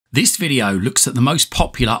This video looks at the most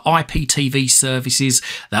popular IPTV services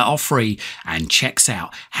that are free and checks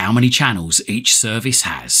out how many channels each service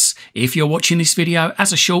has. If you're watching this video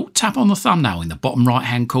as a short, tap on the thumbnail in the bottom right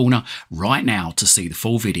hand corner right now to see the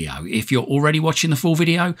full video. If you're already watching the full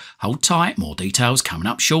video, hold tight, more details coming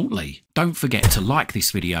up shortly. Don't forget to like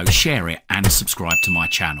this video, share it and subscribe to my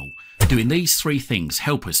channel. Doing these three things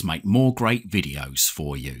help us make more great videos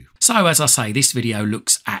for you. So as I say, this video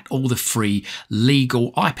looks at all the free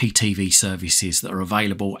legal IPTV services that are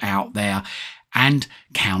available out there and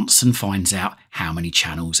counts and finds out how many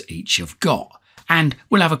channels each have got. And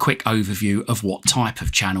we'll have a quick overview of what type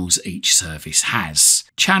of channels each service has.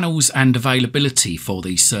 Channels and availability for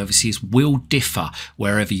these services will differ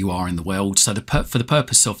wherever you are in the world. So for the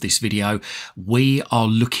purpose of this video, we are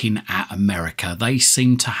looking at America. They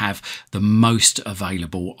seem to have the most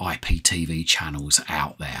available IPTV channels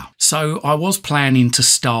out there. So I was planning to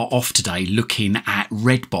start off today looking at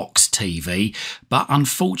Redbox TV, but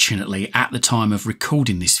unfortunately at the time of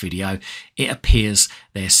recording this video, it appears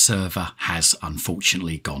their server has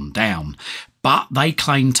unfortunately gone down. But they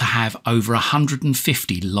claim to have over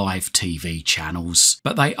 150 live TV channels,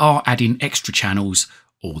 but they are adding extra channels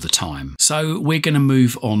all the time. So we're going to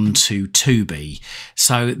move on to Tubi.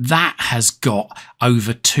 So that has got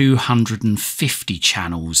over 250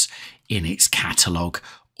 channels in its catalogue.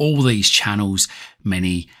 All these channels,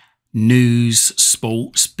 many news,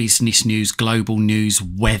 sports, business news, global news,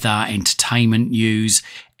 weather, entertainment news,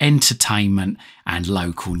 entertainment and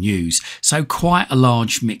local news. So quite a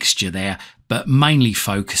large mixture there, but mainly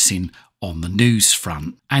focusing on the news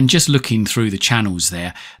front. And just looking through the channels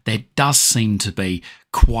there does seem to be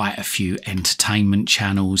quite a few entertainment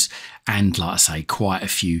channels and, like I say, quite a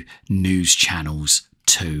few news channels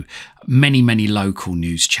too. Many local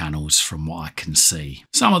news channels from what I can see.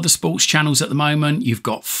 Some of the sports channels at the moment, you've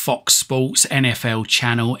got Fox Sports, NFL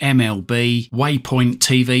Channel, MLB, Waypoint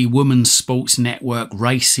TV, Women's Sports Network,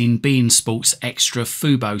 Racing, beIN Sports Extra,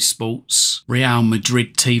 Fubo Sports, Real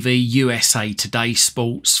Madrid TV, USA Today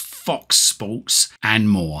Sports, Fox Sports and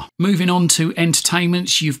more. Moving on to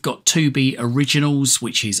entertainments, you've got Tubi Originals,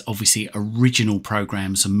 which is obviously original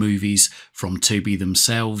programs and movies from Tubi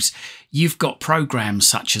themselves. You've got programs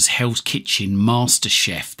such as Hell's Kitchen,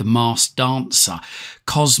 MasterChef, The Masked Dancer,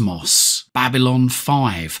 Cosmos, Babylon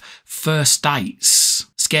 5, First Dates,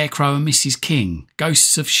 Scarecrow and Mrs. King,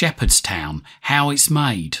 Ghosts of Shepherdstown, How It's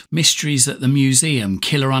Made, Mysteries at the Museum,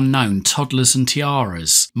 Killer Unknown, Toddlers and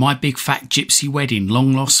Tiaras, My Big Fat Gypsy Wedding,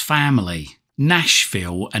 Long Lost Family,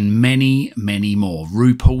 Nashville and many more.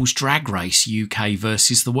 RuPaul's Drag Race UK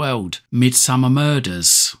versus the World, Midsummer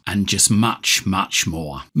Murders and just much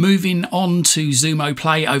more. Moving on to Xumo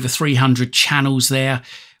Play, over 300 channels there.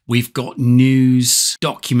 We've got news,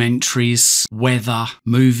 documentaries, weather,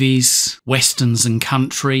 movies, westerns and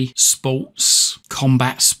country, sports,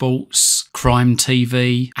 combat sports, crime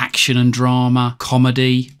TV, action and drama,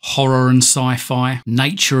 comedy, horror and sci-fi,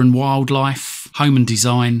 nature and wildlife, home and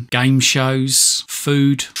design, game shows,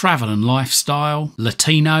 food, travel and lifestyle,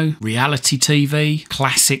 Latino, reality TV,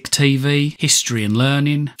 classic TV, history and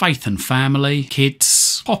learning, faith and family,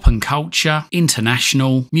 kids, pop and culture,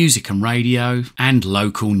 international, music and radio, and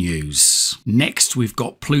local news. Next, we've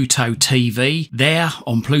got Pluto TV. There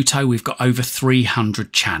on Pluto, we've got over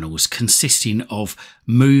 300 channels consisting of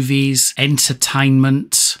movies,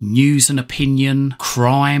 entertainment, news and opinion,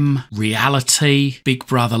 crime, reality, Big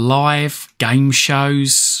Brother Live, game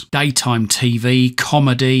shows, daytime TV,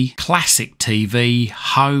 comedy, classic TV,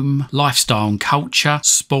 home, lifestyle and culture,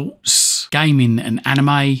 sports, gaming and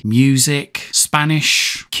anime, music,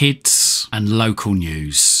 Spanish, kids and local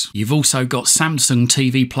news. You've also got Samsung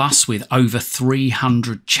TV Plus with over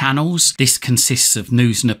 300 channels. This consists of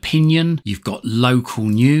news and opinion. You've got local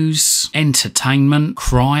news, entertainment,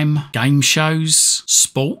 crime, game shows,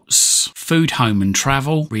 sports, food, home and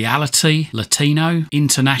travel, reality, Latino,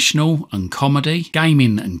 international and comedy,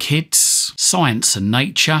 gaming and kids, science and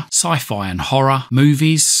nature, sci-fi and horror,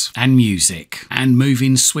 movies and music. And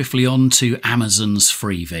moving swiftly on to Amazon's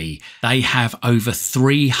Freevee. They have over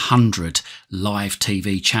 300 live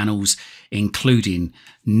TV channels, including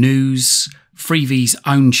news, Freevee's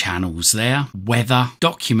own channels there, weather,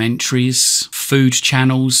 documentaries, food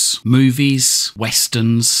channels, movies,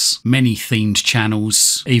 westerns, many themed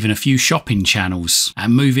channels, even a few shopping channels.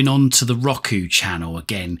 And moving on to the Roku channel,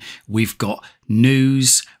 again, we've got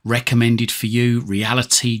news, recommended for you,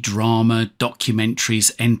 reality, drama,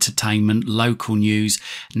 documentaries, entertainment, local news,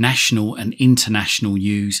 national and international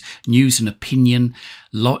news, news and opinion,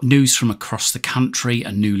 news from across the country,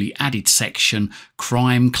 a newly added section,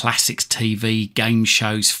 crime, classics TV, game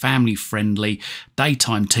shows, family friendly,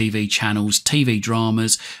 daytime TV channels, TV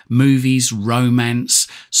dramas, movies, romance,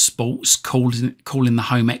 sports, calling the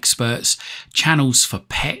home experts, channels for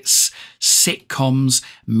pets, sitcoms,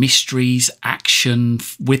 mysteries, action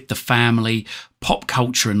with the family, pop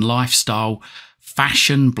culture and lifestyle,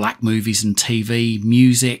 fashion, black movies and TV,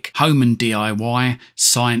 music, home and DIY,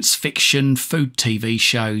 science fiction, food TV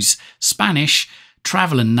shows, Spanish,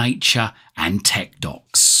 travel and nature, and tech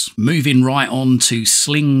docs. Moving right on to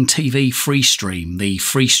Sling TV Free Stream, the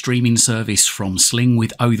free streaming service from Sling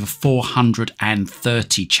with over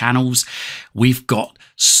 430 channels. We've got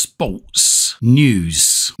sports,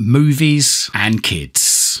 news, movies, and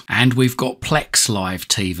kids. And we've got Plex Live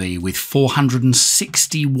TV with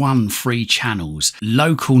 461 free channels,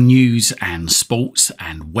 local news and sports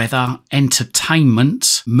and weather,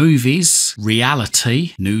 entertainment, movies,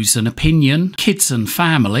 reality, news and opinion, kids and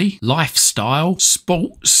family, lifestyle,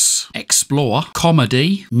 sports, explore,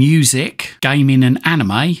 comedy, music, gaming and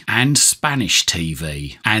anime, and Spanish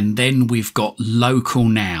TV. And then we've got local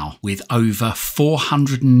now with over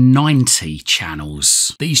 490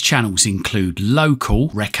 channels. These channels include local,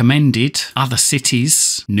 recommended, other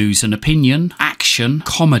cities, news and opinion, action,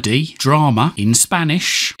 comedy, drama in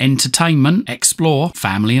Spanish, entertainment, explore,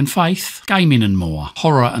 family and faith, gaming and more,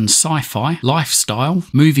 horror and sci-fi, lifestyle,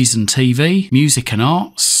 movies and TV, music and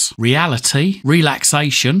arts, reality,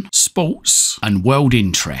 relaxation, sports and world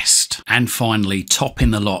interest. And finally,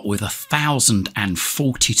 topping the lot with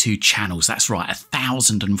 1,042 channels. That's right,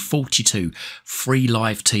 1,042 free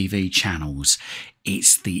live TV channels.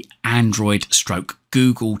 It's the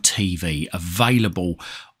Android/Google TV, available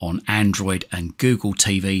on Android and Google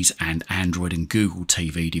TVs and Android and Google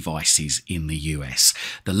TV devices in the US.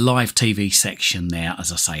 The live TV section there,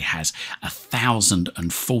 as I say, has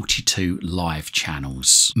 1,042 live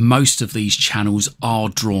channels. Most of these channels are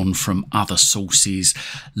drawn from other sources.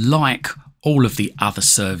 Like all of the other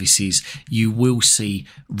services, you will see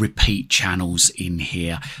repeat channels in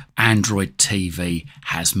here. Android TV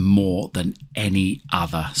has more than any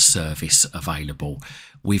other service available.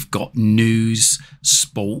 We've got news,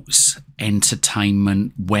 sports,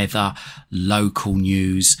 entertainment, weather, local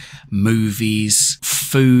news, movies,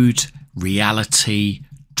 food, reality,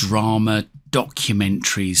 drama,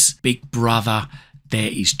 documentaries, Big Brother.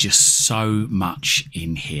 There is just so much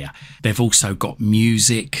in here. They've also got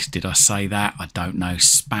music. Did I say that? I don't know.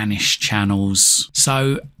 Spanish channels.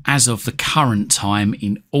 So as of the current time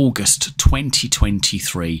in August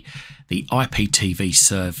 2023, the IPTV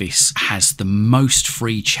service has the most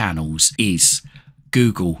free channels is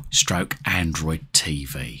Google/Android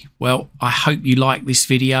TV. Well, I hope you like this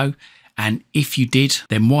video. And if you did,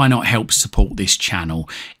 then why not help support this channel?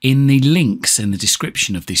 In the links in the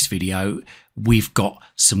description of this video, we've got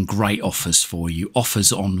some great offers for you.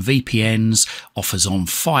 Offers on VPNs, offers on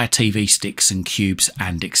Fire TV sticks and cubes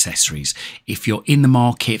and accessories. If you're in the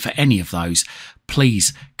market for any of those,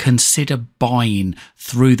 please consider buying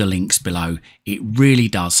through the links below. It really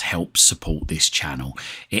does help support this channel.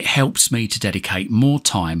 It helps me to dedicate more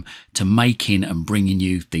time to making and bringing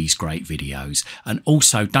you these great videos. And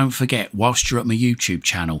also, don't forget, whilst you're at my YouTube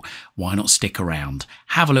channel, why not stick around?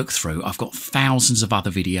 Have a look through. I've got thousands of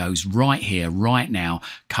other videos right here, right now,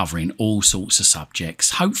 covering all sorts of subjects.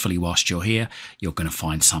 Hopefully, whilst you're here, you're going to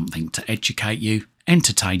find something to educate you,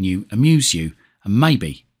 entertain you, amuse you, and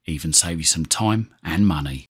maybe even save you some time and money.